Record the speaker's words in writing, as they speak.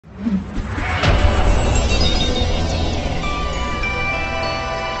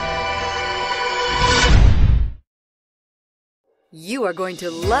You are going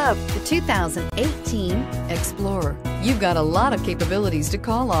to love the 2018 Explorer. You've got a lot of capabilities to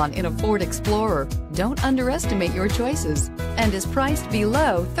call on in a Ford Explorer. Don't underestimate your choices, and is priced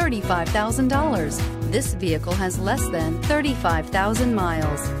below $35,000. This vehicle has less than 35,000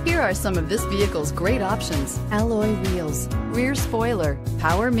 miles. Here are some of this vehicle's great options: alloy wheels, rear spoiler,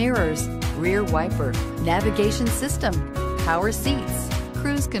 power mirrors, rear wiper, navigation system, power seats,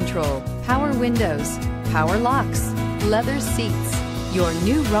 cruise control, power windows, power locks, leather seats. Your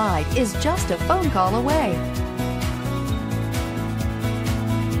new ride is just a phone call away.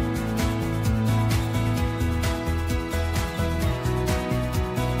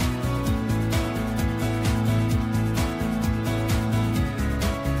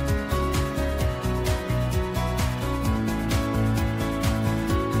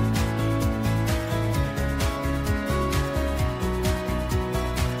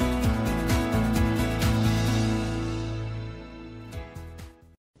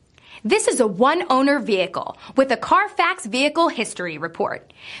 This is a one-owner vehicle with a Carfax Vehicle History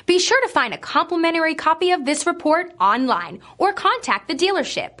Report. Be sure to find a complimentary copy of this report online or contact the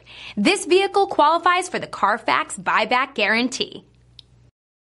dealership. This vehicle qualifies for the Carfax Buyback Guarantee.